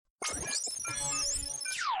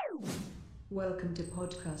Welcome to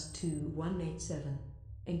podcast 2187.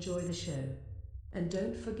 Enjoy the show. And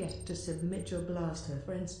don't forget to submit your blaster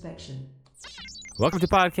for inspection. Welcome to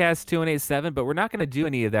podcast 2187, but we're not going to do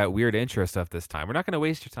any of that weird intro stuff this time. We're not going to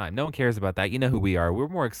waste your time. No one cares about that. You know who we are. We're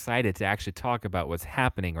more excited to actually talk about what's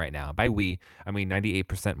happening right now. By we, I mean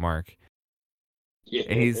 98% Mark. Yeah.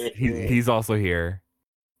 And he's also here,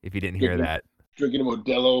 if you didn't hear that. Drinking a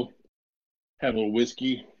Modelo, have a little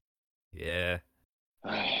whiskey. Yeah.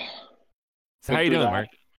 So how you doing, Mark?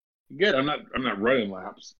 Good. I'm not running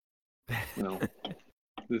laps. You know,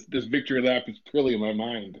 this victory lap is purely in my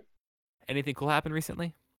mind. Anything cool happened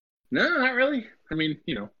recently? No, not really. I mean,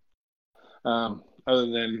 other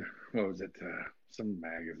than what was it? Some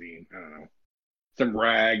magazine. I don't know. Some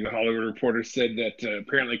rag. The Hollywood Reporter said that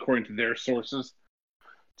apparently, according to their sources,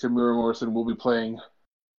 Temuera Morrison will be playing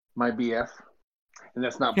my BF, and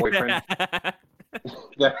that's not boyfriend. that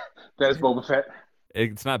is Boba Fett.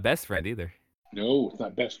 It's not best friend either. No, it's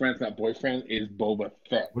not best friend. It's not boyfriend. It's Boba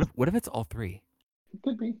Fett. What if it's all three? It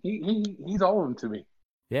could be. He's all of them to me.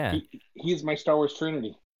 Yeah. He's my Star Wars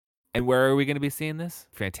Trinity. And where are we going to be seeing this?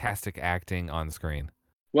 Fantastic acting on screen.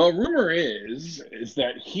 Well, rumor is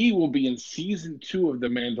that he will be in season 2 of The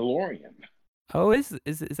Mandalorian. Oh, is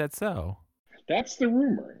that so? That's the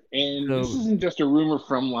rumor. And So- this isn't just a rumor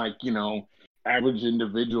from average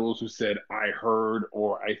individuals who said I heard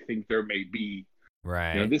or I think there may be.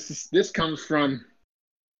 Right. This comes from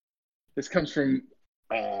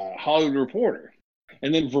Hollywood Reporter.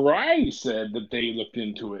 And then Variety said that they looked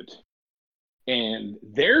into it and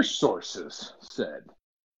their sources said.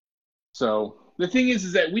 So the thing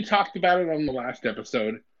is that we talked about it on the last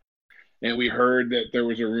episode and we heard that there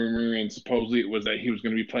was a rumor and supposedly it was that he was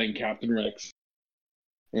going to be playing Captain Rex.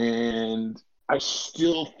 And I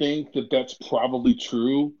still think that that's probably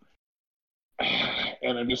true.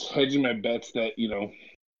 And I'm just hedging my bets that,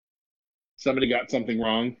 somebody got something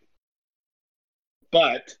wrong.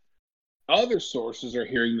 But other sources are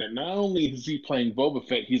hearing that not only is he playing Boba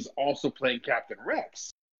Fett, he's also playing Captain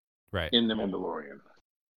Rex in The Mandalorian.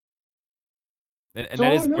 And So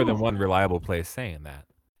that I is don't more than know. one reliable place saying that.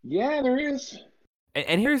 Yeah, there is.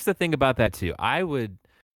 And here's the thing about that too. I would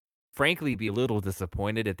frankly be a little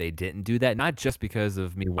disappointed if they didn't do that, not just because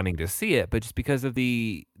of me wanting to see it, but just because of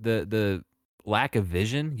the lack of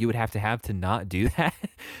vision you would have to not do that.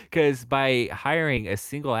 Because by hiring a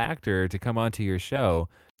single actor to come onto your show,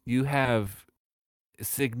 you have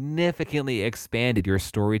significantly expanded your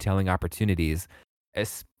storytelling opportunities,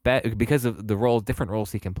 because of the different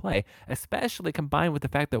roles he can play, especially combined with the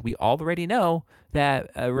fact that we already know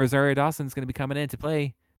that Rosario Dawson's going to be coming in to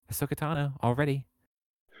play Ahsoka Tano already.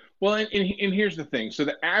 Well, and here's the thing. So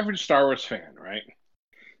the average Star Wars fan, right?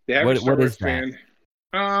 The average What Star Wars is that? fan,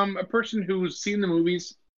 a person who's seen the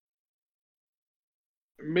movies,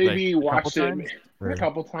 maybe Like, a couple watched it times? a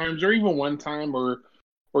couple times, or even one time, or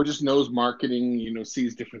just knows marketing,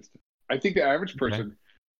 sees different stuff. I think the average person,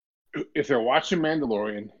 if they're watching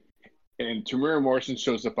Mandalorian and Temuera Morrison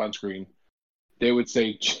shows up on screen, they would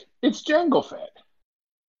say, it's Jango Fett.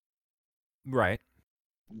 Right.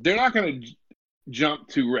 They're not going to jump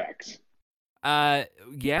to Rex.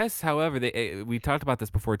 Yes. However, we talked about this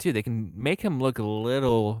before too. They can make him look a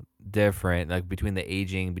little different, like between the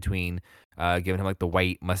aging, between giving him like the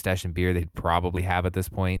white mustache and beard they'd probably have at this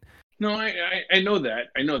point. No, I know that.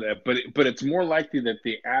 I know that. But it's more likely that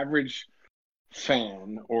the average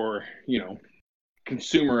fan or,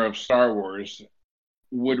 consumer of Star Wars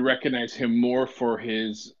would recognize him more for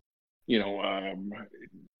his, Temuera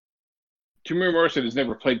Morrison has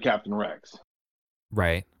never played Captain Rex.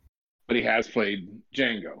 Right. But he has played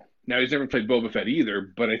Jango. Now, he's never played Boba Fett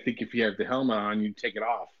either, but I think if you have the helmet on, you take it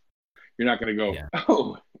off. You're not going to go,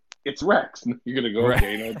 oh, it's Rex. You're going to go,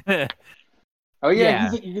 okay, oh,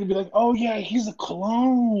 yeah. You're going to be like, oh, yeah, he's a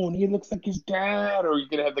clone. He looks like his dad. Or you're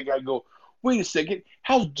going to have the guy go, wait a second,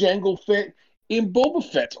 how's Jango Fett in Boba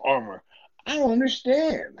Fett's armor? I don't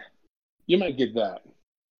understand. You might get that.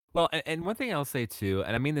 Well, and one thing I'll say too,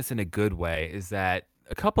 and I mean this in a good way, is that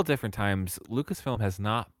a couple different times Lucasfilm has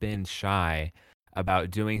not been shy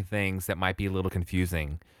about doing things that might be a little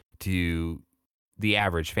confusing to the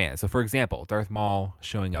average fan. So, for example, Darth Maul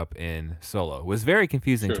showing up in Solo was very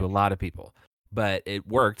confusing to a lot of people, but it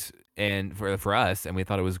worked and for us, and we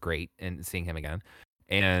thought it was great in seeing him again.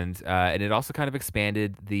 And it also kind of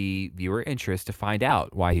expanded the viewer interest to find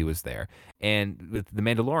out why he was there. And with The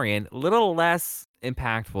Mandalorian, a little less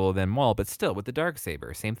impactful than Maul, but still with the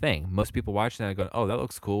Darksaber, same thing. Most people watching that and going, oh, that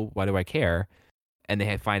looks cool. Why do I care? And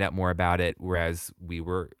they find out more about it, whereas we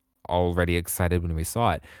were already excited when we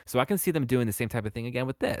saw it. So I can see them doing the same type of thing again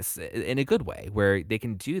with this in a good way, where they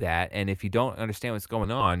can do that. And if you don't understand what's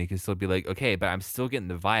going on, you can still be like, okay, but I'm still getting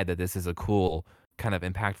the vibe that this is a cool, kind of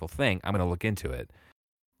impactful thing. I'm going to look into it.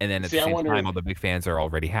 And then at the See, same time, all the big fans are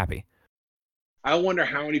already happy. I wonder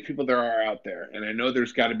how many people there are out there, and I know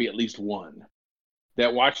there's got to be at least one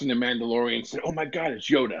that watching The Mandalorian said, "Oh my God, it's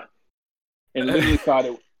Yoda," and literally thought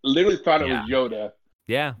it Yeah. was Yoda.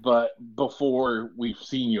 Yeah. But before we've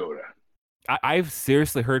seen Yoda. I've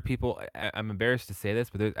seriously heard people. I'm embarrassed to say this,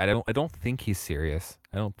 but I don't think he's serious.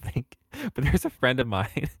 I don't think. But there's a friend of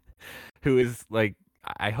mine who is like,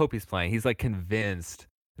 I hope he's playing. He's like convinced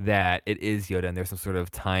that it is Yoda, and there's some sort of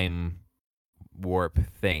time warp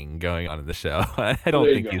thing going on in the show. I don't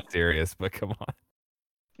think he's serious, but come on.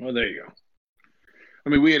 Well, there you go. I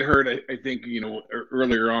mean, we had heard, I think,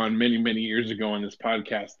 earlier on, many years ago on this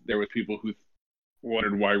podcast, there was people who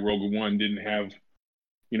wondered why Rogue One didn't have,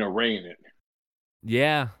 Rey in it.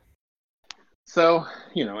 Yeah. So,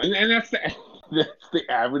 and that's the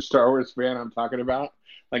average Star Wars fan I'm talking about.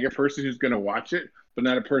 Like a person who's going to watch it, but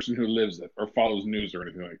not a person who lives it or follows news or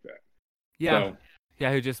anything like that. Yeah. So,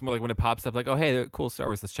 yeah, who just more like when it pops up, like, oh, hey, cool Star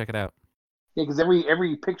Wars, let's check it out. Yeah, because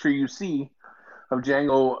every picture you see of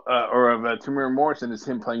Jango or of Tamir Morrison is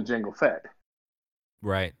him playing Jango Fett.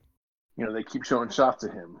 Right. They keep showing shots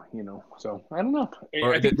of him, So I don't know.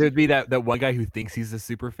 Or there'd be that one guy who thinks he's a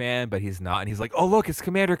super fan, but he's not, and he's like, "Oh, look, it's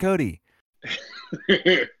Commander Cody."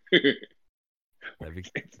 It's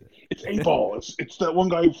A-Ball. It's that one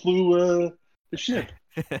guy who flew the ship.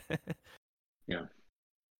 Yeah.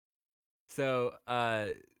 So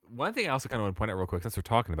one thing I also kind of want to point out real quick, since we're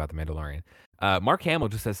talking about The Mandalorian, Mark Hamill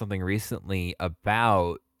just said something recently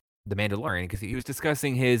about The Mandalorian, because he was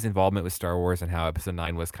discussing his involvement with Star Wars and how Episode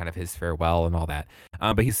 9 was kind of his farewell and all that.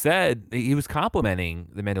 But he said he was complimenting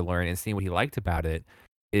The Mandalorian and seeing what he liked about it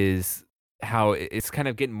is how it's kind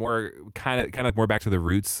of getting more kind of more back to the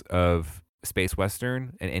roots of space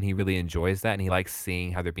western, and he really enjoys that, and he likes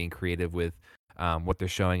seeing how they're being creative with what they're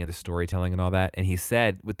showing and the storytelling and all that. And he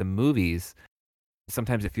said with the movies,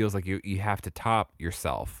 sometimes it feels like you have to top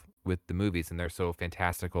yourself with the movies, and they're so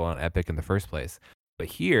fantastical and epic in the first place. But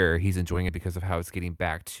here, he's enjoying it because of how it's getting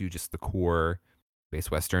back to just the core space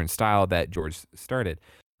western style that George started.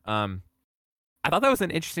 I thought that was an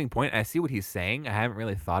interesting point. I see what he's saying. I haven't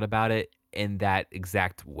really thought about it in that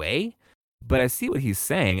exact way, but I see what he's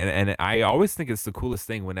saying, and I always think it's the coolest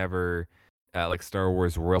thing whenever like Star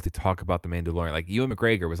Wars royalty talk about The Mandalorian. Like Ewan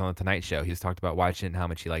McGregor was on the Tonight Show. He's talked about watching it and how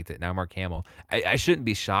much he liked it. Now Mark Hamill. I shouldn't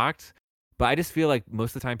be shocked, but I just feel like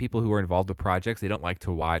most of the time people who are involved with projects, they don't like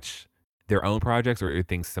to watch their own projects or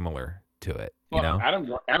things similar to it.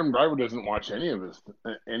 Adam Driver doesn't watch any of his.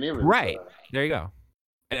 Right. There you go.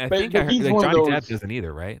 And I think I heard, like Johnny Depp doesn't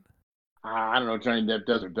either, right? I don't know if Johnny Depp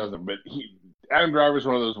does or doesn't, but Adam Driver's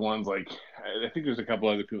one of those ones. Like I think there's a couple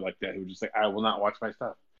other people like that who just like, I will not watch my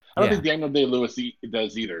stuff. I don't think Daniel Day-Lewis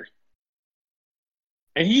does either.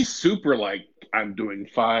 And he's super like, I'm doing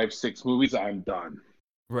 5-6 movies, I'm done.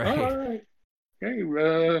 Right. All right. Hey,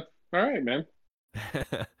 all right, man. I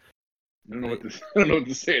don't know what to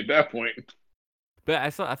say at that point. But I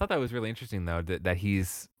thought that was really interesting though, that he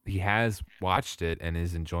has watched it and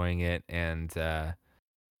is enjoying it, and I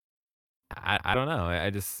don't know.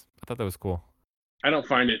 I thought that was cool. I don't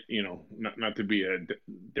find it, not to be a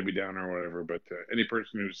Debbie Downer or whatever, but any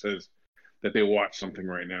person who says that they watch something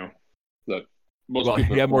right now, look, most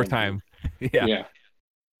people have more time. Yeah.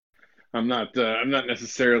 I'm not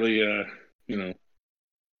necessarily,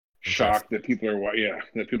 shocked that people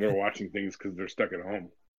are watching things because they're stuck at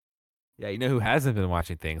home. Yeah, you know who hasn't been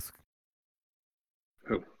watching things?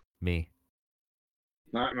 Who? Me.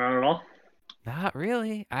 Not at all. Not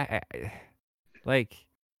really. I like,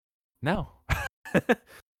 no.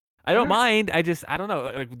 I don't mind. I don't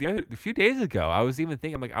know. Like a few days ago, I was even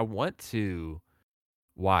thinking, like, I want to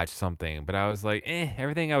watch something, but I was like,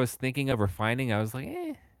 everything I was thinking of or finding, I was like,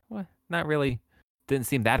 what? Not really. Didn't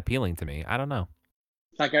seem that appealing to me. I don't know.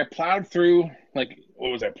 Like I plowed through. Like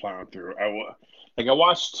what was I plowing through? I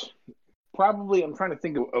watched. Probably, I'm trying to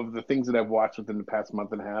think of the things that I've watched within the past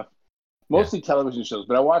month and a half. Mostly television shows,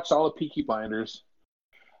 but I watched all of Peaky Blinders.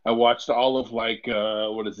 I watched all of The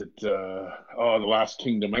Last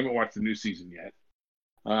Kingdom. I haven't watched the new season yet.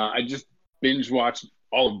 I just binge watched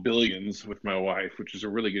all of Billions with my wife, which is a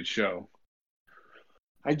really good show.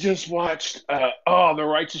 I just watched The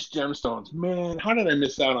Righteous Gemstones. Man, how did I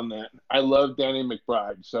miss out on that? I love Danny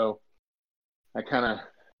McBride, so I kind of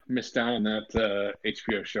missed out on that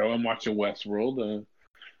HBO show. I'm watching Westworld.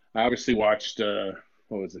 I obviously watched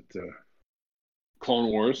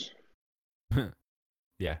Clone Wars.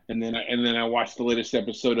 Yeah. And then I watched the latest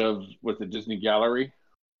episode of the Disney Gallery,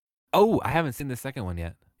 Oh, I haven't seen the second one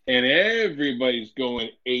yet. and everybody's going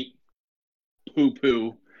ape poo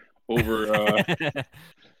poo over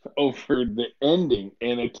over the ending,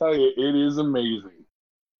 and I tell you, it is amazing.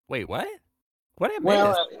 Wait, what? What did I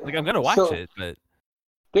Well, miss? Like, I'm gonna watch so it, but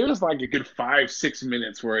there's like a good 5-6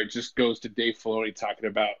 minutes where it just goes to Dave Filoni talking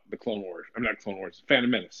about the Clone Wars. I'm not Clone Wars, Phantom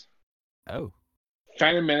Menace. oh,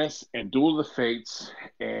 Phantom Menace and Duel of the Fates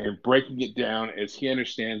and breaking it down as he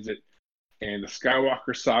understands it, and the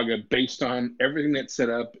Skywalker saga based on everything that's set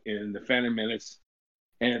up in the Phantom Menace.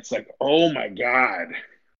 And it's like, oh my God.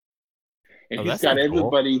 And Oh, he's that got sounds cool.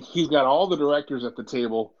 everybody, he's got all the directors at the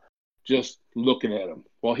table just looking at him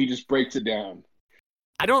while he just breaks it down.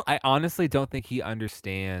 I honestly don't think he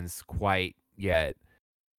understands quite yet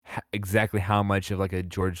exactly how much of like a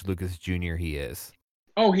George Lucas Jr. he is.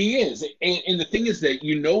 Oh, he is. And the thing is that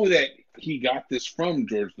you know that he got this from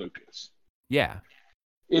George Lucas. Yeah.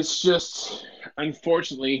 It's just,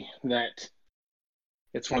 unfortunately, that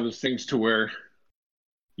it's one of those things to where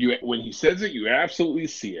when he says it, you absolutely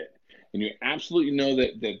see it. And you absolutely know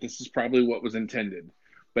that this is probably what was intended.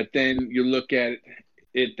 But then you look at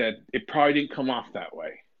it that it probably didn't come off that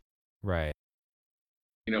way. Right.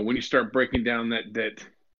 You know, when you start breaking down that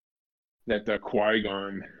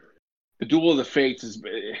Qui-Gon, the Duel of the Fates is,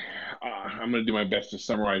 I'm going to do my best to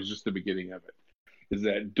summarize just the beginning of it, is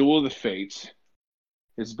that Duel of the Fates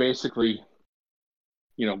is basically,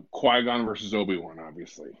 you know, Qui-Gon versus Obi-Wan,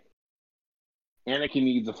 obviously. Anakin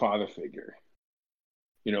needs a father figure.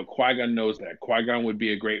 You know, Qui-Gon knows that. Qui-Gon would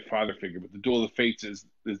be a great father figure, but the Duel of the Fates is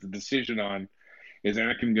the decision on, is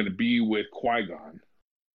Anakin going to be with Qui-Gon,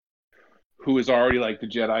 who is already like the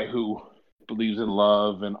Jedi who believes in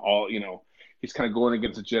love and all, you know, he's kind of going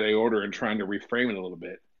against the Jedi Order and trying to reframe it a little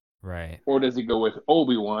bit. Right. Or does he go with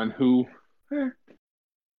Obi-Wan, who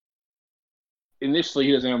initially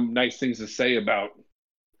he doesn't have nice things to say about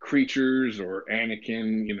creatures or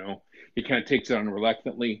Anakin, you know, he kind of takes it on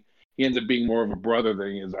reluctantly. He ends up being more of a brother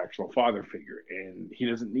than he is actual father figure, and he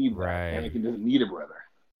doesn't need that. Right. Anakin doesn't need a brother.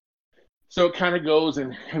 So it kind of goes,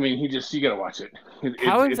 and I mean, you got to watch it.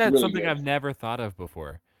 How is it's that really something good. I've never thought of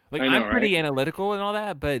before? Like, I know, I'm pretty right? analytical and all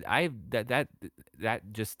that, but that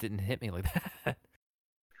just didn't hit me like that.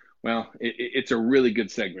 Well, it's a really good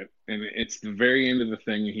segment, and it's the very end of the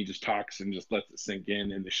thing, and he just talks and just lets it sink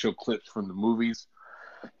in, and they show clips from the movies.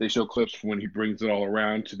 They show clips from when he brings it all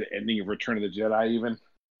around to the ending of Return of the Jedi, even.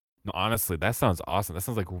 No, honestly, that sounds awesome. That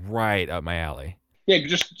sounds like right up my alley. Yeah,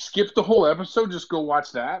 just skip the whole episode. Just go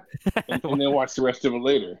watch that, and then watch the rest of it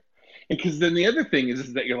later. Because then the other thing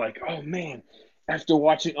is that you're like, oh man, after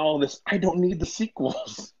watching all this, I don't need the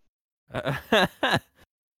sequels.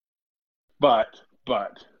 But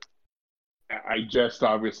I just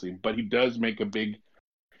obviously, but he doesn't make a big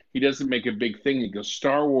thing. He goes,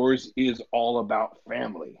 Star Wars is all about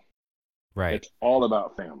family. Right. It's all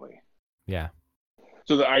about family. Yeah.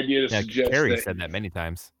 So the idea to suggest Carrie that, said that many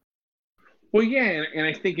times. well, yeah, and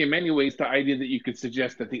I think in many ways the idea that you could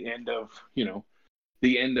suggest that the end of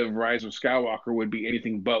Rise of Skywalker would be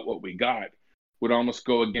anything but what we got would almost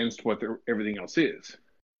go against what everything else is.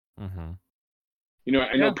 Mm-hmm. You know,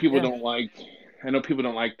 I know people don't like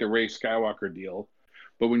the Rey Skywalker deal,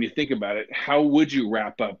 but when you think about it, how would you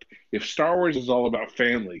wrap up if Star Wars is all about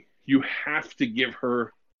family? You have to give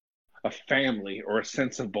her a family or a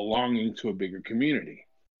sense of belonging to a bigger community.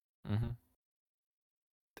 Mm-hmm.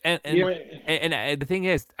 And the thing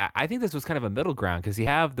is, I think this was kind of a middle ground because you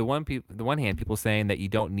have the one hand people saying that you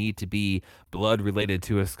don't need to be blood related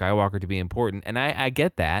to a Skywalker to be important, and I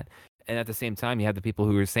get that. And at the same time, you have the people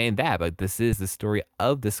who are saying that, but this is the story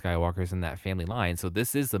of the Skywalkers in that family line. So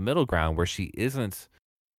this is the middle ground where she isn't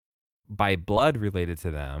by blood related to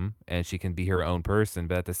them, and she can be her own person,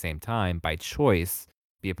 but at the same time, by choice,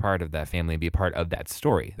 be a part of that family and be a part of that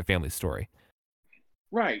story, the family story.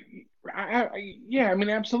 Right. Yeah, I mean,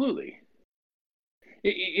 absolutely.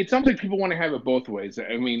 It's something people want to have it both ways.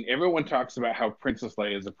 I mean, everyone talks about how Princess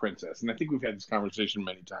Leia is a princess, and I think we've had this conversation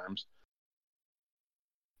many times.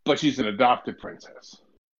 But she's an adopted princess.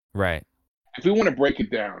 Right. If we want to break it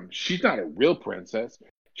down, she's not a real princess.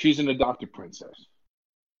 She's an adopted princess.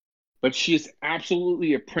 But she is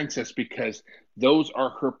absolutely a princess because those are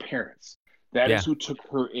her parents. That is who took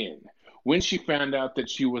her in. When she found out that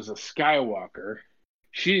she was a Skywalker,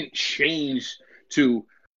 she didn't change to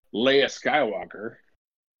Leia Skywalker.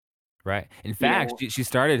 Right. In fact, she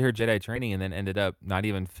started her Jedi training and then ended up not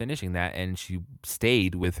even finishing that, and she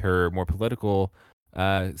stayed with her more political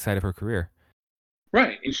side of her career.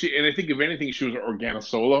 Right. And I think if anything, she was an Organa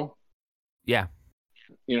Solo. Yeah.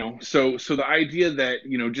 So the idea that,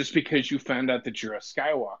 just because you found out that you're a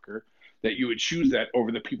Skywalker, that you would choose that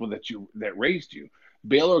over the people that raised you.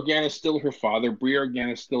 Bail Organa is still her father. Brie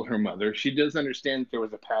Organa is still her mother. She does understand that there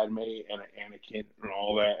was a Padme and an Anakin and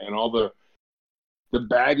all that, and all the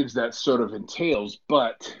baggage that sort of entails.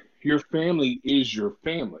 But your family is your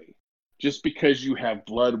family. Just because you have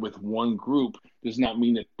blood with one group does not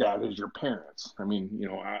mean that that is your parents. I mean,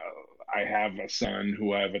 I have a son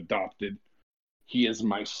who I've adopted. He is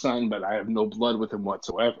my son, but I have no blood with him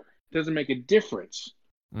whatsoever. It doesn't make a difference.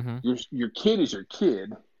 Mm-hmm. Your kid is your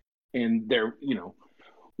kid, and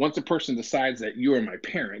once a person decides that you are my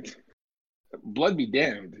parent, blood be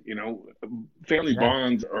damned. Family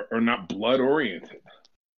bonds are not blood oriented.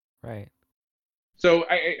 Right. So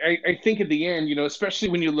I think at the end, especially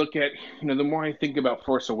when you look at, the more I think about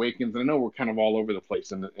Force Awakens, and I know we're kind of all over the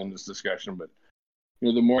place in this discussion, but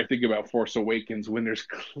the more I think about Force Awakens, when there's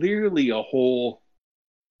clearly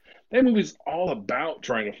that movie's all about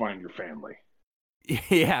trying to find your family.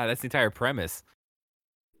 Yeah, that's the entire premise.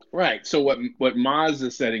 Right. So what Maz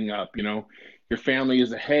is setting up, your family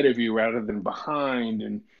is ahead of you rather than behind,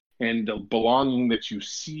 and the belonging that you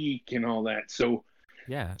seek and all that. So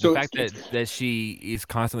yeah, so the fact that she is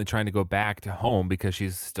constantly trying to go back to home because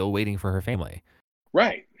she's still waiting for her family.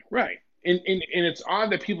 Right. And it's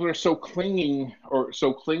odd that people are so cling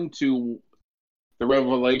to the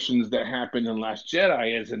revelations that happened in Last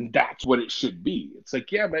Jedi and that's what it should be. It's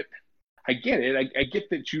like, yeah, but I get it. I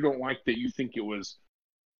get that you don't like that. You think it was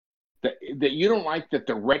that you don't like that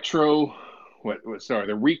the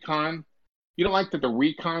the recon. You don't like that the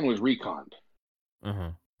recon was reconned,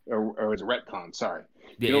 or was it retcon? Sorry,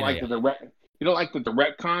 Yeah, you don't like that you don't like that the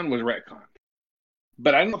retcon was retconned.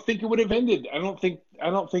 But I don't think it would have ended. I don't think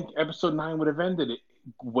Episode 9 would have ended it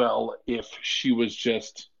well if she was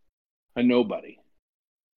just a nobody.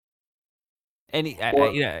 And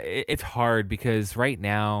it's hard because right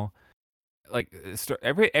now, like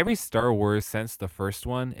every Star Wars since the first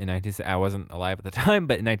one in 19, I wasn't alive at the time,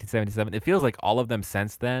 but in 1977, it feels like all of them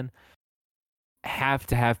since then have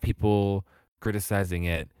to have people criticizing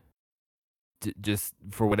it just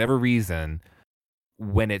for whatever reason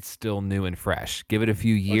when it's still new and fresh. Give it a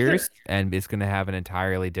few years, and it's going to have an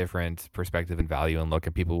entirely different perspective and value and look,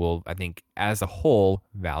 and people will, I think, as a whole,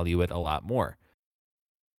 value it a lot more.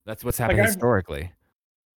 That's what's happened historically.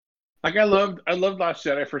 Like I loved Last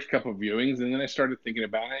Jedi first couple of viewings, and then I started thinking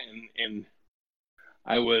about it, and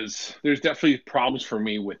there's definitely problems for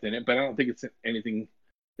me within it, but I don't think it's anything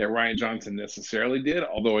that Rian Johnson necessarily did,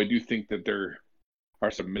 although I do think that there are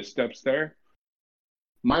some missteps there.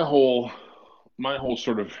 My whole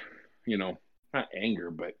sort of, not anger,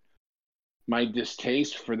 but my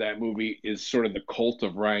distaste for that movie is sort of the cult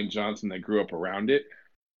of Rian Johnson that grew up around it.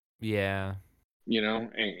 Yeah.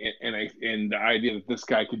 And the idea that this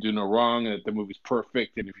guy could do no wrong and that the movie's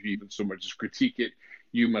perfect, and if you even so much as critique it,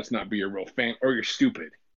 you must not be a real fan, or you're stupid,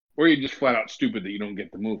 or you're just flat out stupid that you don't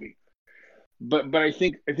get the movie. But I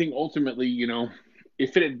think ultimately,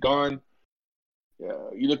 if it had gone,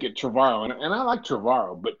 you look at Trevorrow, and I like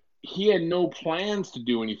Trevorrow, but he had no plans to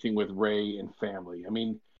do anything with Rey and family. I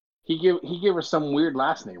mean, he gave her some weird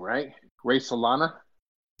last name, right? Rey Solana.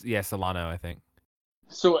 Yeah, Solano, I think.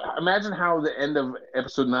 So imagine how the end of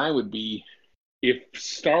Episode 9 would be if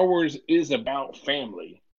Star Wars is about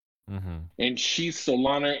family, and she's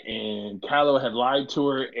Solana, and Kylo had lied to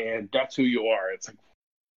her, and that's who you are. It's like,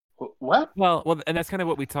 what? Well, and that's kind of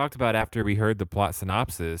what we talked about after we heard the plot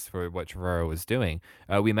synopsis for what Trevorrow was doing.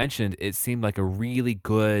 We mentioned it seemed like a really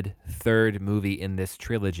good third movie in this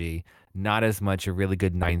trilogy, not as much a really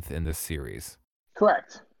good ninth in this series.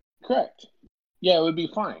 Correct. Yeah, it would be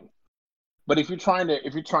fine. But if you're trying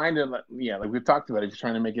to, like we've talked about, if you're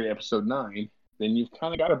trying to make it Episode 9, then you've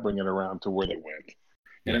kind of got to bring it around to where they went.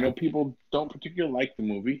 And I know people don't particularly like the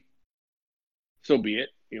movie. So be it.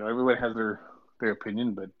 Everybody has their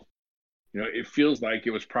opinion, but it feels like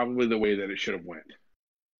it was probably the way that it should have went.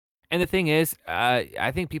 And the thing is,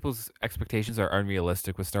 I think people's expectations are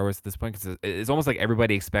unrealistic with Star Wars at this point because it's almost like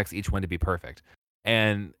everybody expects each one to be perfect.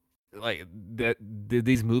 And like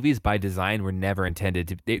these movies by design were never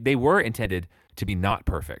intended to. They were intended to be not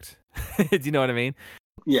perfect. Do you know what I mean?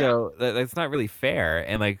 Yeah. So that's not really fair.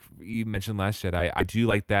 And like you mentioned Last Jedi, I do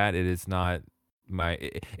like that. It is not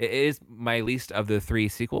it is my least of the 3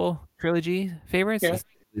 sequel trilogy favorites. Yeah. It's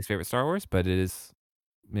least favorite Star Wars, but it is,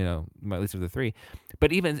 my least of the 3.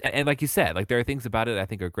 But even, and like you said, like there are things about it I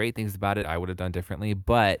think are great things about it I would have done differently,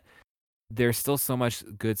 but there's still so much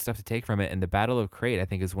good stuff to take from it. And the Battle of Crate, I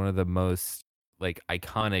think, is one of the most like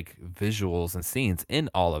iconic visuals and scenes in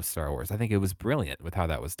all of Star Wars. I think it was brilliant with how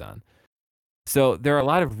that was done. So there are a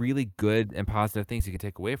lot of really good and positive things you can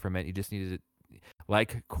take away from it. You just need to,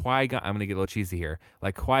 like Qui-Gon, I'm going to get a little cheesy here.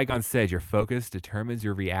 Like Qui-Gon said, your focus determines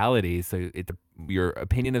your reality. So your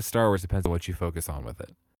opinion of Star Wars depends on what you focus on with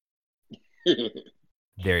it.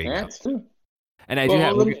 There you go. That's true. And I Well, do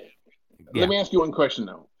have. let me ask you one question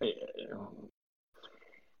though.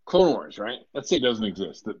 Clone Wars, right? Let's say it doesn't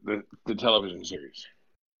exist. The television series.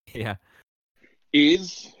 Yeah.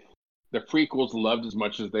 Is the prequels loved as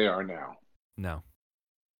much as they are now? No.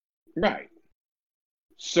 Right.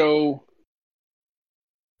 So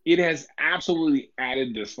it has absolutely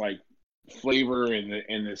added this like flavor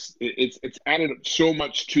and this it's added so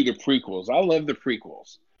much to the prequels. I love the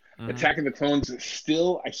prequels. Attack of the Clones is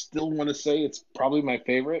I still want to say it's probably my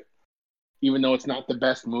favorite, even though it's not the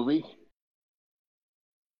best movie.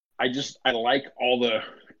 I like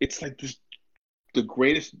it's like this the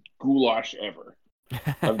greatest goulash ever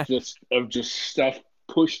of just stuff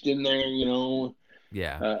pushed in there, you know.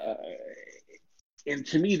 Yeah. And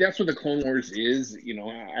to me, that's what the Clone Wars is. You know,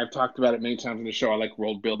 I've talked about it many times in the show. I like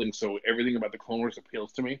world building, so everything about the Clone Wars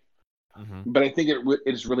appeals to me. But I think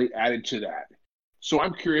it's really added to that. So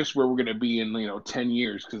I'm curious where we're going to be in 10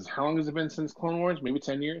 years, because how long has it been since Clone Wars? Maybe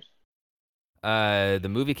 10 years. The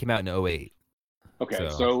movie came out in 2008. Okay,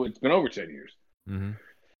 so it's been over 10 years. Mm-hmm.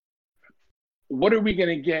 What are we going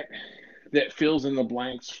to get that fills in the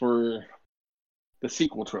blanks for the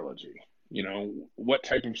sequel trilogy? You know, what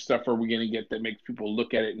type of stuff are we going to get that makes people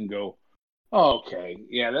look at it and go, oh, okay,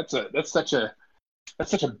 yeah, that's such a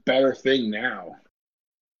better thing now.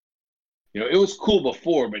 You know, it was cool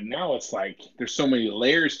before, but now it's like there's so many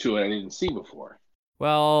layers to it I didn't see before.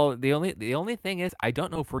 Well, the only thing is, I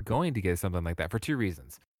don't know if we're going to get something like that for two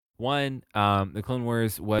reasons. One, the Clone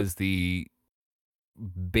Wars was the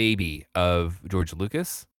baby of George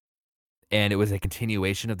Lucas, and it was a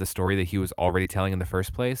continuation of the story that he was already telling in the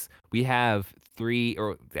first place. We have 3,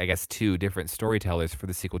 or I guess 2 different storytellers for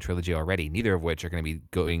the sequel trilogy already, neither of which are going to be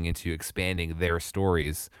going into expanding their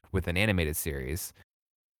stories with an animated series.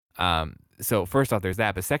 So first off, there's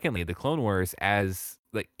that. But secondly, the Clone Wars as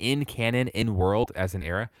like in canon, in world as an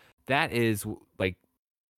era, that is like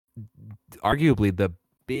arguably the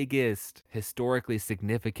biggest historically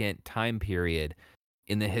significant time period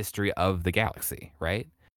in the history of the galaxy, right?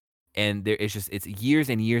 And it's years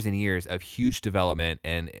and years and years of huge development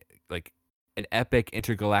and like an epic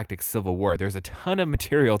intergalactic civil war. There's a ton of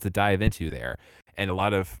material to dive into there, and a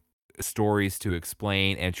lot of stories to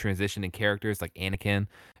explain and transition in characters like Anakin.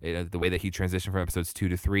 The way that he transitioned from episodes 2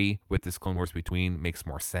 to 3 with this Clone Wars between makes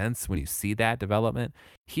more sense when you see that development.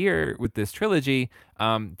 Here with this trilogy,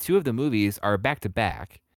 2 of the movies are back to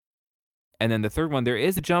back. And then the third one, there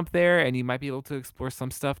is a jump there, and you might be able to explore some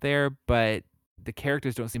stuff there, but the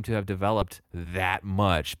characters don't seem to have developed that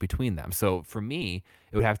much between them. So for me,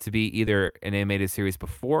 it would have to be either an animated series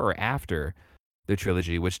before or after the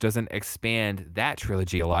trilogy, which doesn't expand that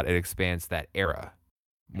trilogy a lot. It expands that era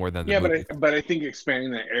more than the movies. But I think expanding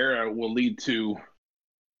that era will lead to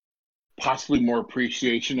possibly more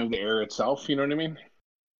appreciation of the era itself. You know what I mean?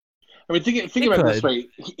 I mean, think about it this way.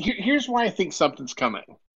 Here's why I think something's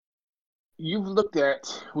coming. When you look at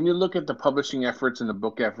the publishing efforts and the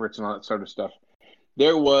book efforts and all that sort of stuff,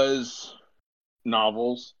 there was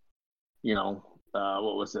novels,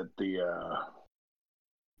 what was it?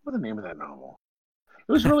 What's the name of that novel?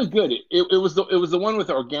 It was really good. It was the one with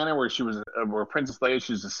Organa where Princess Leia,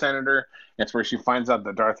 she's a senator. That's where she finds out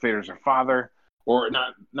that Darth Vader's her father, or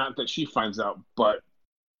not that she finds out, but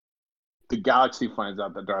the galaxy finds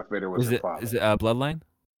out that Darth Vader was her father. Is it Bloodline?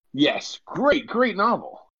 Yes, great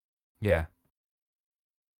novel. Yeah.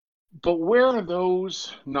 But where are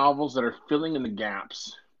those novels that are filling in the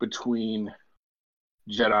gaps between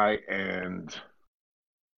Jedi and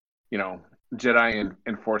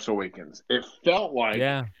Force Awakens? It felt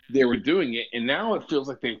like they were doing it, and now it feels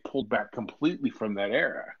like they've pulled back completely from that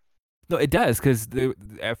era. No, it does, because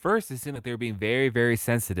at first it seemed like they were being very, very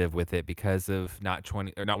sensitive with it because of not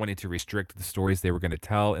wanting to restrict the stories they were going to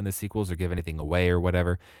tell in the sequels or give anything away or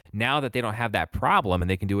whatever. Now that they don't have that problem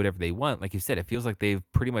and they can do whatever they want, like you said, it feels like they've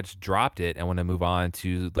pretty much dropped it and want to move on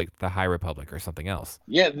to like the High Republic or something else.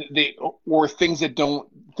 Yeah, or things that don't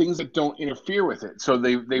interfere with it. So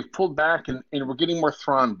they've pulled back, and we're getting more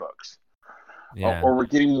Thrawn books, or we're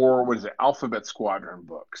getting more Alphabet Squadron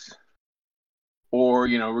books. Or,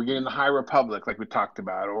 we're getting the High Republic, like we talked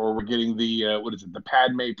about, or we're getting the the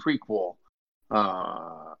Padme prequel,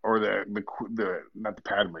 or the not the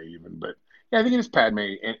Padme even, but yeah, I think it is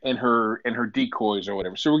Padme and her decoys or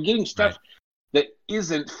whatever. So we're getting stuff that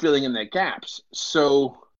isn't filling in that gaps.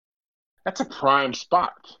 So that's a prime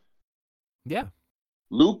spot. Yeah.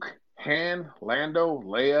 Luke, Han, Lando,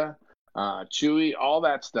 Leia, Chewie, all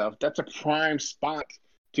that stuff. That's a prime spot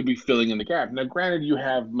to be filling in the gap. Now, granted, you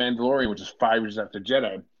have Mandalorian, which is 5 years after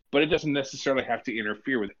Jedi, but it doesn't necessarily have to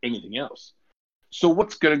interfere with anything else. So,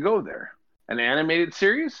 what's going to go there? An animated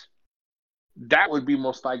series? That would be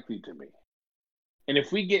most likely to me. And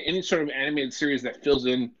if we get any sort of animated series that fills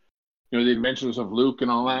in, the adventures of Luke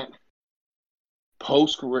and all that,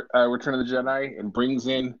 post Return of the Jedi, and brings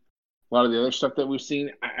in a lot of the other stuff that we've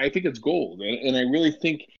seen, I think it's gold. And I really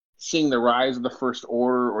think seeing the rise of the First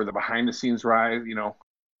Order or the behind the scenes rise,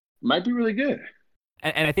 might be really good.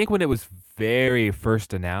 And I think when it was very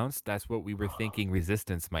first announced, that's what we were thinking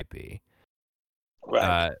Resistance might be.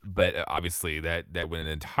 Right. But obviously that went in an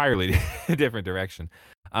entirely different direction.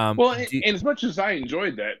 Well, and as much as I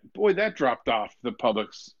enjoyed that, boy, that dropped off the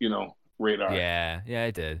public's, radar. Yeah,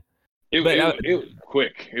 it did. It was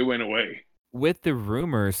quick. It went away. With the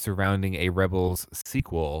rumors surrounding a Rebels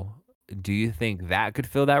sequel, do you think that could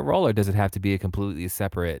fill that role, or does it have to be a completely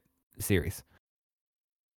separate series?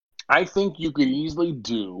 I think you could easily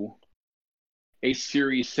do a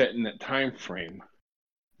series set in that time frame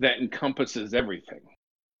that encompasses everything.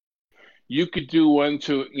 You could do one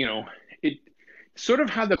to, it sort of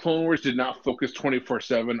how the Clone Wars did not focus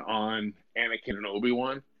 24/7 on Anakin and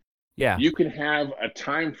Obi-Wan. Yeah. You could have a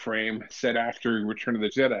time frame set after Return of the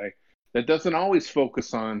Jedi that doesn't always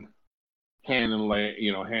focus on Han and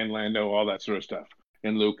Han, Lando, all that sort of stuff,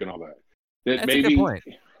 and Luke and all that. That's a good point.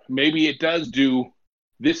 Maybe it does do.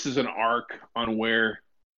 This is an arc on where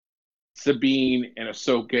Sabine and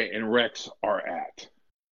Ahsoka and Rex are at.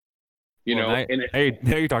 Now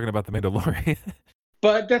you're talking about the Mandalorian.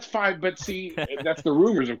 But that's But see, that's the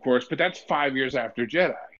rumors, of course. But that's 5 years after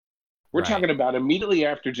Jedi. We're talking about immediately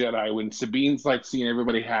after Jedi, when Sabine's like seeing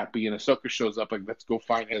everybody happy, and Ahsoka shows up like, "Let's go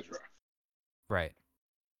find Ezra." Right.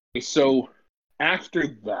 So after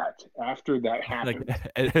that happens,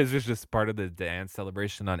 like, is this just part of the dance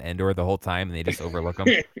celebration on Endor the whole time, and they just overlook them?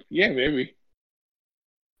 Yeah, maybe.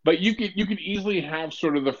 But you could easily have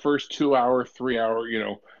sort of the first 2 hour, 3 hour,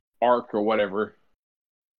 arc or whatever,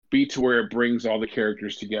 be to where it brings all the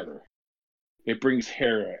characters together. It brings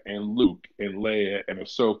Hera and Luke and Leia and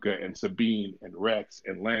Ahsoka and Sabine and Rex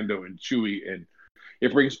and Lando and Chewie, and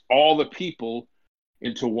it brings all the people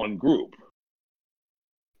into one group.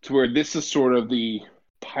 To where this is sort of the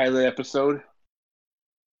pilot episode.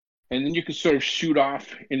 And then you can sort of shoot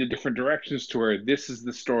off into different directions to where this is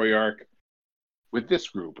the story arc with this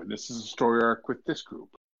group, and this is a story arc with this group.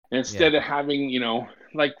 And instead of having,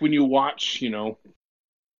 like when you watch, a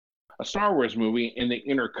Star Wars movie and they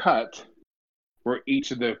intercut where each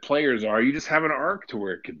of the players are, you just have an arc to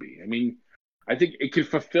where it could be. I mean, I think it could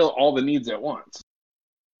fulfill all the needs at once.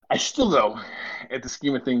 I still, though, at the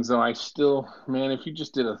scheme of things, though, if you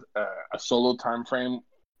just did a solo time frame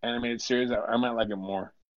animated series, I might like it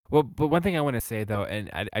more. Well, but one thing I want to say, though, and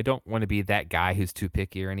I don't want to be that guy who's too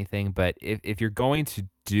picky or anything, but if you're going to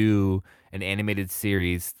do an animated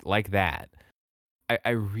series like that, I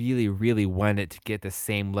really, really want it to get the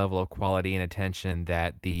same level of quality and attention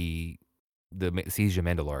that the Siege of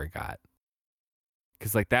Mandalore got.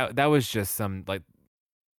 Because, like, that was just some, like,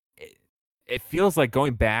 it feels like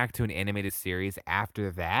going back to an animated series after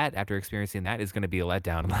experiencing that, is going to be a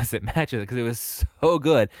letdown unless it matches it, because it was so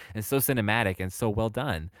good and so cinematic and so well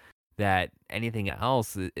done that anything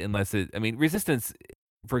else, Resistance,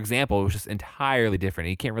 for example, was just entirely different.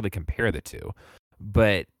 You can't really compare the two.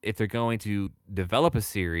 But if they're going to develop a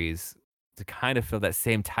series to kind of fill that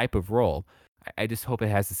same type of role, I just hope it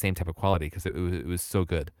has the same type of quality, because it was so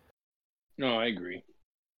good. No, I agree.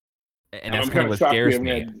 And that's kind of what scares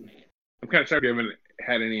me. I'm kind of sorry we haven't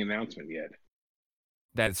had any announcement yet.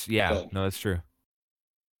 That's true.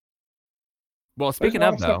 Well, speaking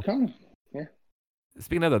of though,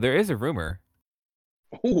 there is a rumor.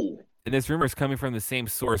 Ooh. And this rumor is coming from the same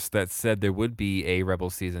source that said there would be a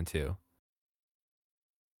Rebels season 2,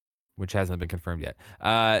 which hasn't been confirmed yet.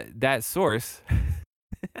 That source.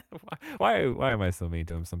 Why am I so mean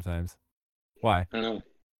to him sometimes? Why? I don't know.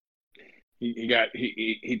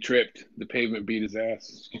 He tripped. The pavement beat his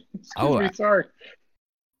ass. Sorry.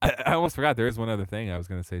 I almost forgot. There is one other thing I was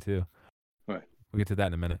going to say too. What? We'll get to that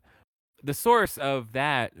in a minute. The source of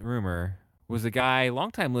that rumor was a guy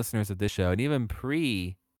longtime listeners of this show, and even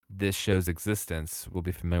pre this show's existence, will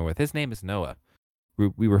be familiar with. His name is Noah.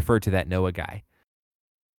 We refer to that Noah guy.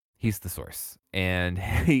 He's the source, and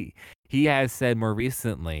he has said more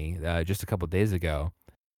recently, just a couple days ago,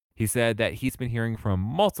 he said that he's been hearing from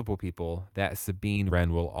multiple people that Sabine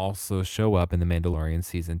Wren will also show up in The Mandalorian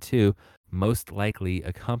Season 2, most likely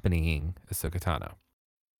accompanying Ahsoka Tano.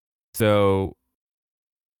 So,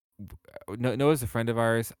 Noah's a friend of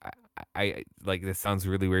ours. I like this sounds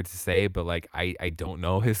really weird to say, but like I don't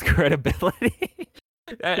know his credibility.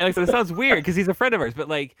 Like, so it sounds weird because he's a friend of ours, but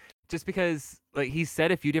like just because like he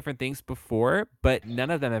said a few different things before, but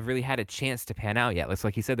none of them have really had a chance to pan out yet. It's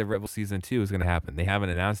like he said the Rebel season 2 is going to happen. They haven't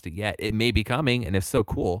announced it yet. It may be coming, and if so,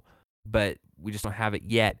 cool, but we just don't have it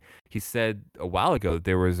yet. He said a while ago that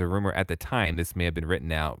there was a rumor at the time. This may have been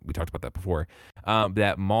written out. We talked about that before.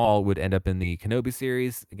 That Maul would end up in the Kenobi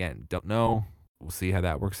series. Again, don't know. We'll see how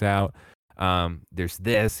that works out. There's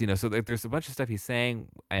this, so there's a bunch of stuff he's saying,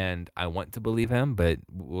 and I want to believe him, but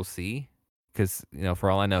we'll see. Because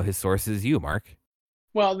for all I know, his source is you, Mark.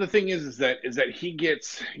 Well, the thing is that he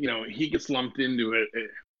gets lumped into it.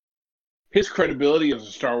 His credibility as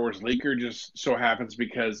a Star Wars leaker just so happens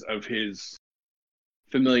because of his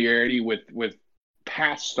familiarity with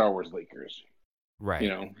past Star Wars leakers. Right.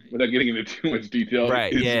 Without getting into too much detail.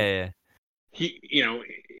 Right. Yeah. He,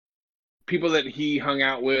 people that he hung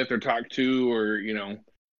out with or talked to, or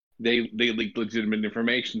they leaked legitimate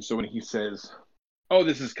information. So when he says, "Oh,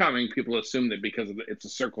 this is coming," people assume that because it's a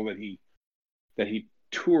circle that he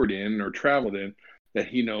toured in or traveled in, that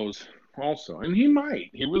he knows also, and he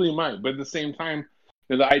really might. But at the same time,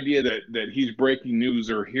 the idea that he's breaking news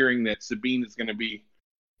or hearing that Sabine is going to be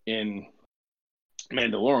in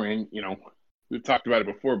Mandalorian, we've talked about it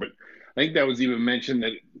before, but I think that was even mentioned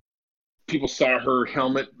that people saw her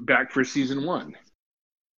helmet back for season 1.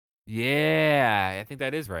 Yeah, I think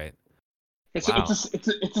that is right. It's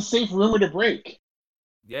a safe rumor to break.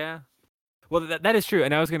 Yeah. Well, that is true.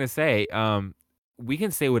 And I was going to say, we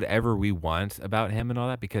can say whatever we want about him and all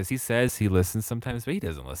that because he says he listens sometimes, but he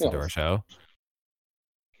doesn't listen to our show.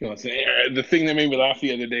 The thing that made me laugh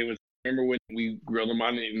the other day was, remember when we grilled him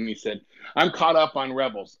on it and he said, "I'm caught up on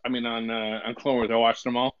Rebels. I mean, on Clone Wars. I watched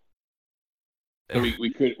them all." So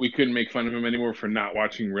we couldn't make fun of him anymore for not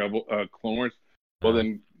watching Clone Wars. Well,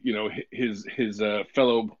 then his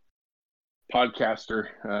fellow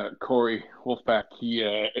podcaster Corey Wolfpack,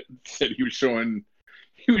 he said he was showing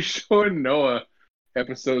Noah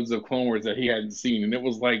episodes of Clone Wars that he hadn't seen, and it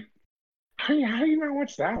was like, how do you not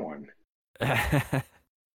watch that one?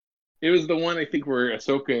 It was the one I think where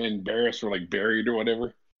Ahsoka and Barriss were like buried or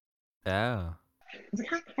whatever. Oh. I was like,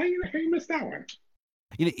 how you missed that one?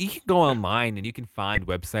 You can go online and you can find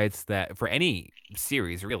websites that for any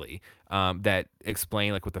series really that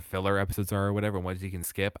explain like what the filler episodes are or whatever, ones you can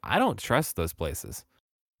skip. I don't trust those places.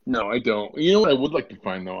 No, I don't. You know what I would like to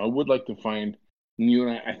find though? I would like to find, you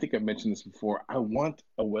and I think I've mentioned this before. I want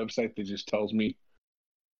a website that just tells me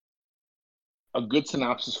a good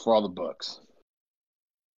synopsis for all the books.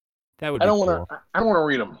 That would be cool. I don't want to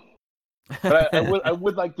read them, but I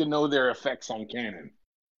would like to know their effects on canon.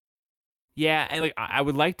 Yeah, and like I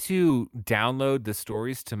would like to download the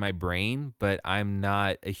stories to my brain, but I'm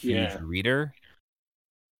not a huge reader.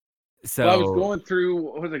 So I was going through.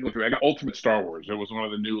 What was I going through? I got Ultimate Star Wars. It was one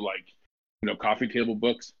of the new coffee table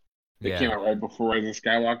books that came out right before Rise of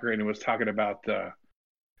Skywalker, and it was talking about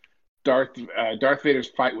Darth Vader's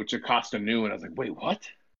fight with Jocasta Nu, and I was like, wait, what?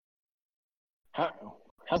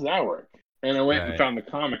 How's that work? And I went and found the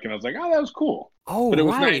comic, and I was like, oh, that was cool. Oh, but it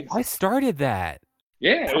was nice. I started that.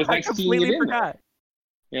 Yeah, it was nice seeing it in forgot.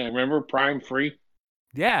 There. Yeah, remember Prime Free?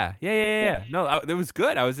 Yeah. No, it was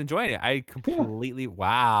good. I was enjoying it. I completely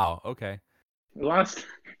wow. Okay.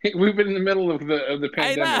 We've been in the middle of the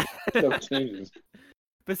pandemic. Stuff changes.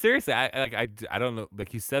 But seriously, I don't know.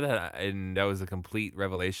 Like you said that, and that was a complete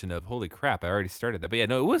revelation of holy crap. I already started that, but yeah,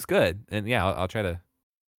 no, it was good, and yeah, I'll try to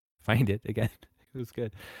find it again. It was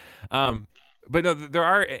good. But no, there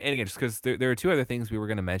are, and again, just because there are two other things we were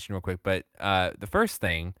going to mention real quick. But the first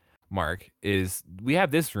thing, Mark, is we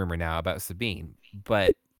have this rumor now about Sabine.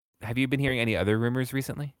 But have you been hearing any other rumors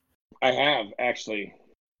recently? I have, actually.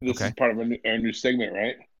 This is part of our new segment,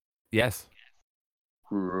 right? Yes.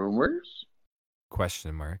 Rumors?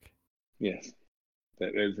 Question mark. Yes,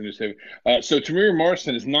 that is a new segment. So Temuera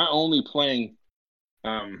Morrison is not only playing.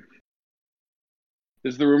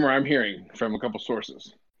 This is the rumor I'm hearing from a couple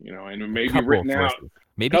sources. And maybe written out.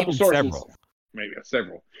 Maybe even several. Maybe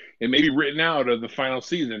several. It may be written out of the final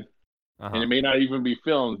season, and it may not even be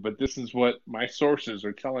filmed. But this is what my sources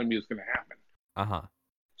are telling me is going to happen.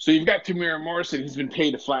 So you've got Temuera Morrison. He's been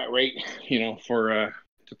paid a flat rate, for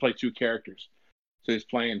to play 2 characters. So he's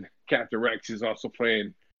playing Captain Rex. He's also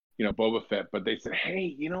playing, Boba Fett. But they said,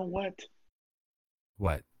 hey, you know what?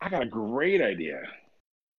 What? I got a great idea.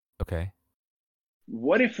 Okay.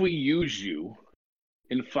 What if we use you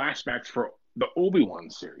in flashbacks for the Obi-Wan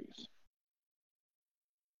series?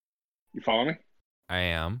 You follow me? I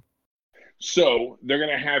am. So they're going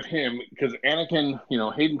to have him, because Anakin,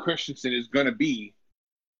 Hayden Christensen is going to be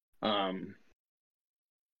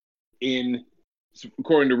in,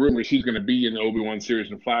 according to rumors, he's going to be in the Obi-Wan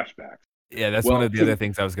series in flashbacks. Yeah, that's one of the other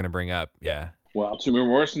things I was going to bring up. Yeah. Well, Temuera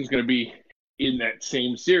Morrison's going to be in that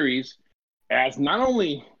same series as not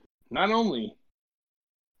only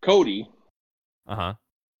Cody.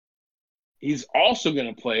 He's also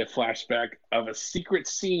going to play a flashback of a secret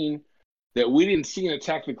scene that we didn't see in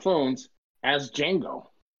Attack of the Clones as Jango.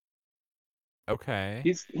 Okay.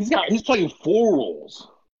 He's playing 4 roles.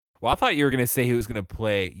 Well, I thought you were going to say he was going to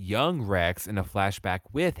play young Rex in a flashback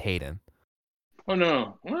with Hayden. Oh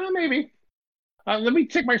no. Well, maybe. Let me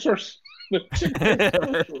check my source. Check my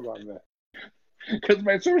sources on that. Because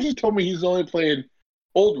my sources told me he's only playing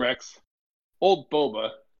old Rex, old Boba,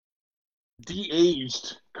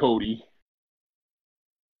 de-aged Cody.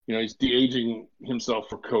 You know, he's de-aging himself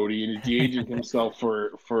for Cody, and he's de-aging himself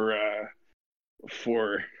for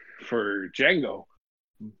Jango.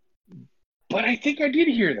 But I think I did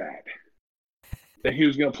hear that he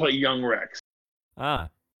was going to play young Rex.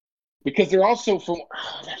 Because they're also from.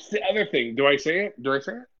 Oh, that's the other thing. Do I say it?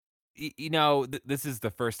 You know, this is the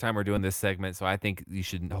first time we're doing this segment, so I think you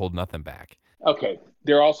should hold nothing back. Okay,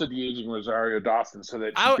 they're also de-aging Rosario Dawson, so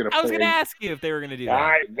that she's going to play. I was going to ask you if they were going to do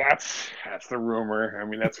that. That's the rumor. I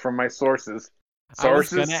mean, that's from my sources.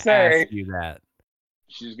 Sources say ask you that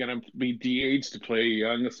she's going to be de-aged to play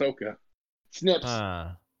young Ahsoka. Snips,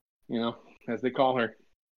 you know, as they call her.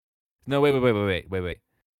 No, wait.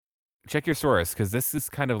 Check your source, because this is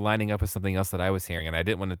kind of lining up with something else that I was hearing, and I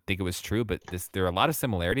didn't want to think it was true, but there are a lot of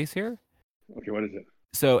similarities here. Okay, what is it?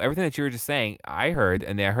 So everything that you were just saying, I heard,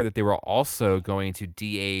 and I heard that they were also going to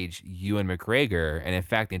de-age Ewan McGregor, and in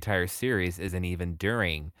fact, the entire series isn't even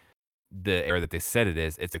during the era that they said it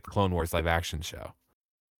is. It's a Clone Wars live-action show.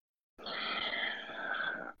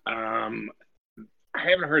 I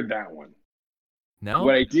haven't heard that one. No?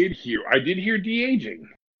 What I did hear de-aging.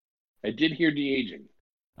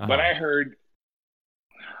 But I heard,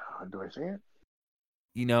 do I say it?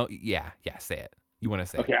 You know, yeah, say it. You want to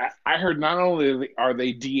say okay, it. I heard not only are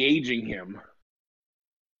they de-aging him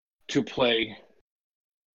to play,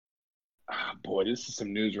 boy, this is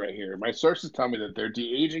some news right here. My sources tell me that they're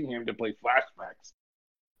de-aging him to play flashbacks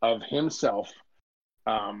of himself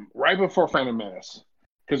right before Phantom Menace.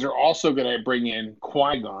 Because they're also going to bring in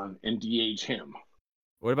Qui-Gon and de-age him.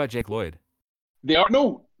 What about Jake Lloyd? They are,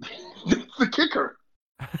 no, that's the kicker.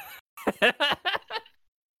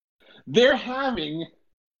 They're having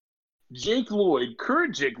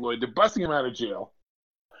current Jake Lloyd, they're busting him out of jail.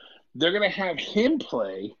 They're going to have him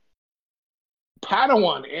play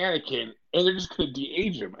Padawan Anakin, and they're just going to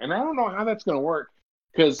de-age him. And I don't know how that's going to work.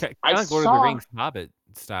 Because I like saw Lord of the Rings Hobbit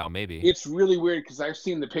style, maybe. It's really weird because I've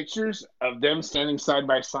seen the pictures of them standing side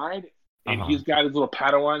by side, and he's got his little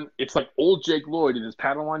Padawan. It's like old Jake Lloyd in his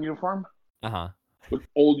Padawan uniform. With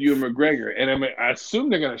old Ewan McGregor, and I assume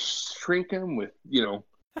they're gonna shrink him with, you know,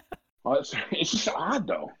 it's just odd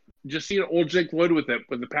though. Just seeing old Jake Lloyd with the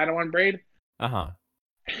Padawan braid.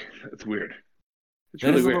 It's weird. It's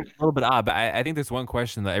really weird. A little bit odd, but I think there's one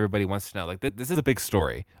question that everybody wants to know. Like, this is a big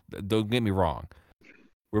story. Don't get me wrong.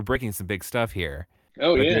 We're breaking some big stuff here.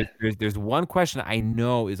 Oh, but yeah. There's one question I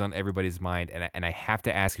know is on everybody's mind, and I have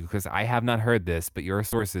to ask you because I have not heard this, but your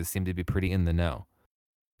sources seem to be pretty in the know.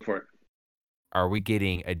 For it. Are we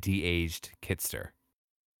getting a de-aged Kitster?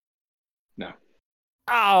 No.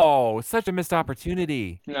 Oh, such a missed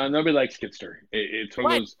opportunity. No, nobody likes Kitster. It's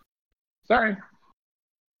one of those. Sorry.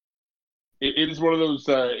 It is one of those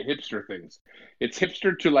hipster things. It's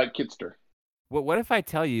hipster to like Kitster. What if I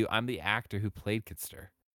tell you I'm the actor who played Kitster?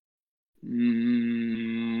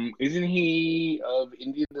 Isn't he of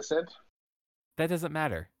Indian descent? That doesn't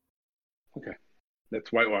matter. Okay. That's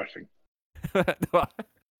whitewashing.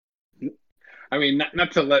 I mean,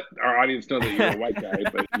 not to let our audience know that you're a white guy,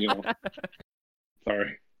 but, you know.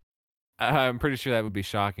 Sorry. I'm pretty sure that would be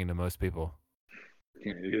shocking to most people.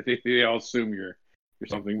 Yeah, they all assume you're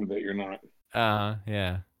something that you're not.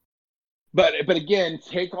 Yeah. But again,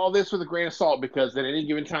 take all this with a grain of salt because at any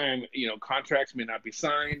given time, you know, contracts may not be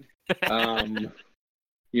signed.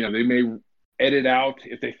 You know, they may edit out.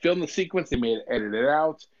 If they film the sequence, they may edit it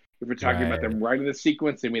out. If we're talking about them writing the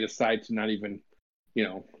sequence, they may decide to not even, you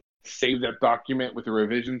know, save that document with the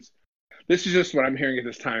revisions. This is just what I'm hearing at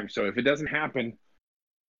this time. So if it doesn't happen,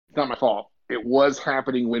 it's not my fault. It was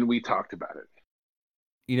happening when we talked about it.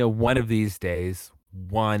 You know, one of these days,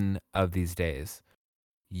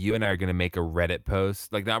 you and I are going to make a Reddit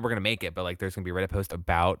post. Like, not we're going to make it, but like there's going to be a Reddit post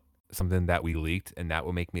about something that we leaked, and that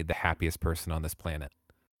will make me the happiest person on this planet.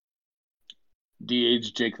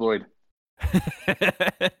 De-age Jake Lloyd.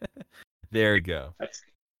 There you go.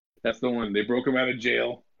 That's the one. They broke him out of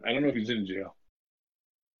jail. I don't know if he's in jail.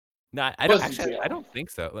 No, I don't Pleasant actually. I Hill. don't think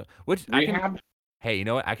so. Which I can. Rehab? Hey, you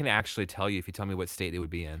know what? I can actually tell you if you tell me what state it would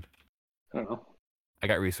be in. I don't know. I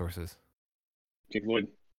got resources. Jake Lloyd.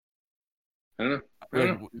 I don't know. I Like,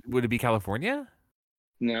 don't know. would it be California?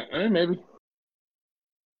 No, maybe.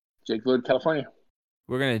 Jake Lloyd, California.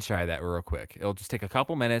 We're gonna try that real quick. It'll just take a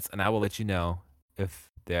couple minutes, and I will let you know if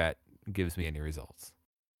that gives me any results.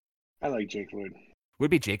 I like Jake Lloyd. Would it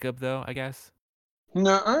be Jacob though? I guess.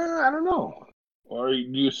 No, I don't know. Or do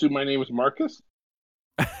you assume my name is Marcus?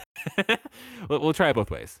 We'll try it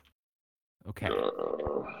both ways. Okay.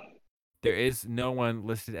 Uh, There is no one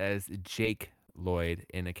listed as Jake Lloyd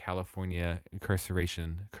in a California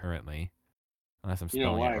incarceration currently, unless I'm you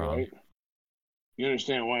know spelling why, it wrong. right? You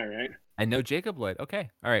understand why, right? I know Jacob Lloyd. Okay.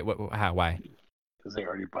 All right. How? Why? Because they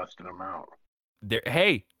already busted him out. There.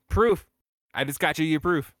 Hey, proof. I just got you your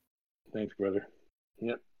proof. Thanks, brother.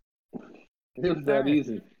 Yep. It was that All right.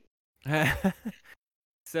 easy.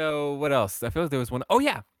 So what else? I feel like there was one. Oh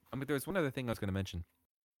yeah. I mean, there was one other thing I was going to mention.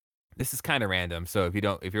 This is kind of random. So if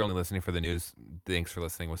you're only listening for the news, thanks for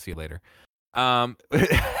listening. We'll see you later. I'm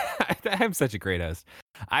such a great host.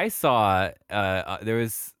 I saw there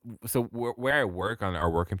was where I work on our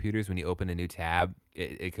work computers. When you open a new tab,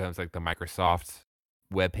 it comes like the Microsoft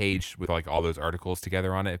web page with like all those articles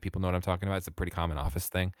together on it. If people know what I'm talking about, it's a pretty common office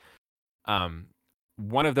thing.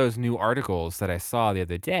 One of those new articles that I saw the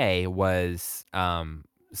other day was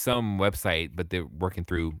some website, but they're working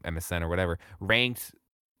through MSN or whatever, ranked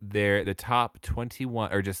the top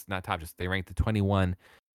 21, or just not top, just they ranked the 21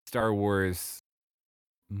 Star Wars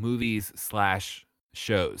movies /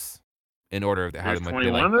 shows in order of how There's much 21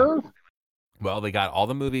 they like of them. those? Well, they got all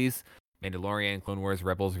the movies, Mandalorian, Clone Wars,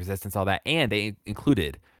 Rebels, Resistance, all that, and they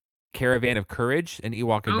included Caravan of Courage, an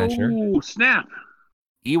Ewok adventure, Oh, snap.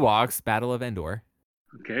 Ewoks, Battle of Endor,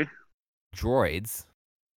 Okay. Droids,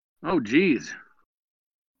 Oh, geez.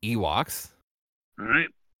 Ewoks, All right.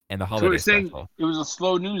 and the So holiday you're saying special. it was a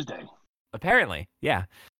slow news day. Apparently, yeah.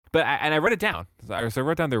 But I wrote it down. So I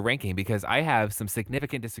wrote down their ranking because I have some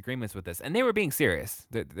significant disagreements with this, and they were being serious.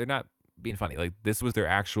 They're not being funny. Like, this was their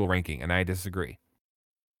actual ranking, and I disagree.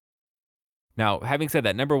 Now, having said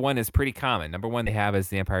that, number one is pretty common. Number one they have is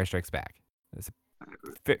The Empire Strikes Back. It's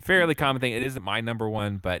a fairly common thing. It isn't my number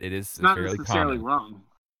one, but it is It's not fairly necessarily common. wrong.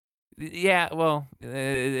 Yeah, well,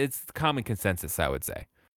 it's common consensus, I would say.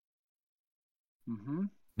 Mm-hmm.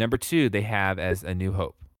 Number two, they have as A New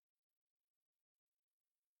Hope.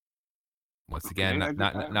 Once again, Okay,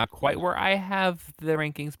 not quite where I have the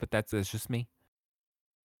rankings, but that's just me.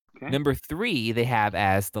 Okay. Number three, they have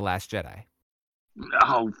as The Last Jedi.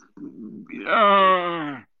 Oh.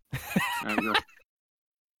 There we go.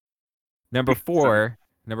 Number four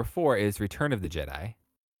is Return of the Jedi.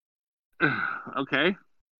 Okay.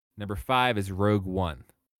 Number 5 is Rogue One.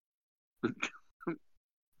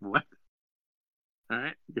 What? All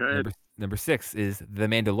right. Go ahead. Number 6 is The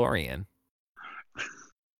Mandalorian.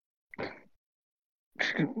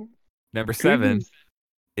 Number 7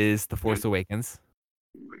 is The Force Awakens.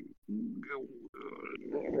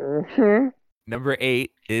 Number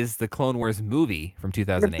 8 is the Clone Wars movie from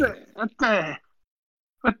 2008. What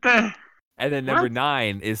the? And then number What?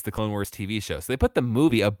 9 is the Clone Wars TV show. So they put the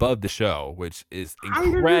movie above the show, which is How did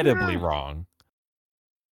they do incredibly that? wrong.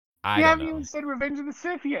 I You don't haven't know. even said Revenge of the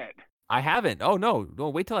Sith yet. I haven't. Oh no,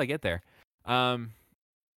 wait till I get there.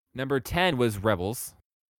 Number 10 was Rebels.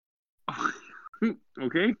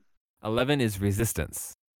 Okay. 11 is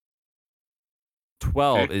Resistance.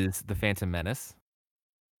 12 is The Phantom Menace.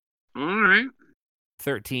 All right.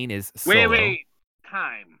 13 is Solo. Wait.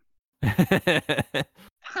 Time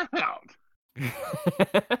out.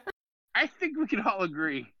 I think we can all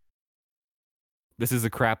agree. This is a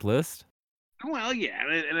crap list. Well, yeah,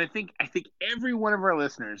 and I think every one of our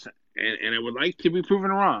listeners, and I would like to be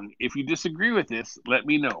proven wrong. If you disagree with this, let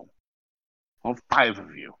me know. All 5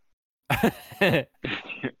 of you.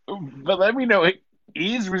 But let me know.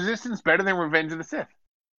 Is Resistance better than Revenge of the Sith?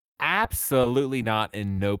 Absolutely not.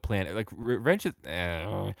 In no planet. Like Revenge of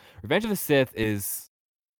the Sith is,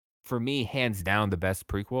 for me, hands down the best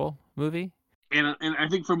prequel movie. And I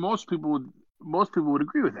think for most people would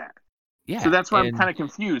agree with that. Yeah. So that's why I'm kind of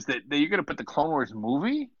confused that you're going to put the Clone Wars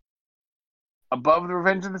movie above the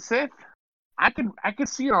Revenge of the Sith. I could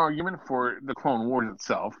see an argument for the Clone Wars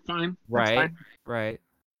itself. Fine. That's fine. Right.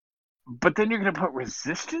 But then you're going to put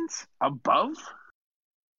Resistance above?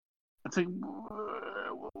 It's like,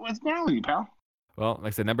 what's wrong with you, pal? Well,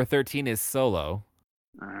 like I said, number 13 is Solo.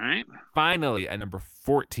 All right. Finally, at number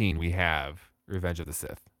 14, we have Revenge of the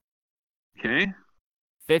Sith. Okay.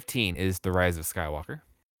 15 is The Rise of Skywalker.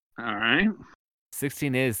 All right.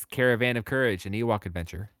 16 is Caravan of Courage, an Ewok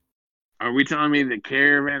adventure. Are we telling me that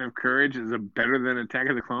Caravan of Courage is better than Attack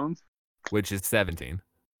of the Clones? which is 17.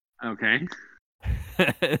 Okay.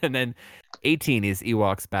 And then 18 is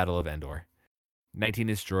Ewoks Battle of Endor. 19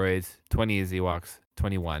 is Droids. 20 is Ewoks.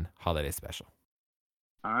 21 Holiday Special.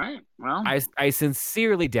 All right. Well, I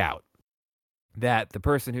sincerely doubt that the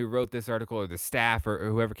person who wrote this article or the staff or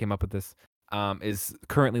whoever came up with this is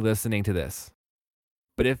currently listening to this.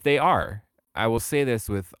 But if they are, I will say this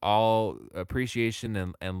with all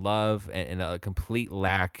appreciation and love and a complete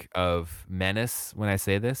lack of menace when I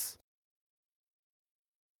say this.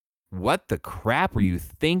 What the crap were you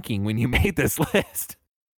thinking when you made this list?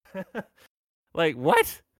 Like,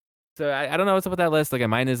 what? So I don't know what's up with that list. Like,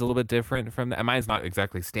 mine is a little bit different from that. Mine's not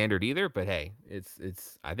exactly standard either, but hey,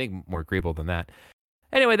 it's I think more agreeable than that.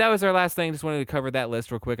 Anyway, that was our last thing. Just wanted to cover that list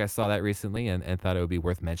real quick. I saw that recently and thought it would be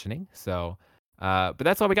worth mentioning. So, but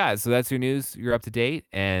that's all we got. So that's your news. You're up to date,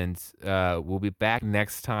 and we'll be back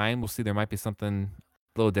next time. We'll see. There might be something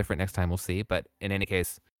a little different next time. We'll see. But in any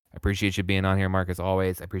case, I appreciate you being on here, Mark, as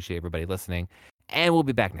always. I appreciate everybody listening, and we'll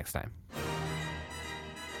be back next time.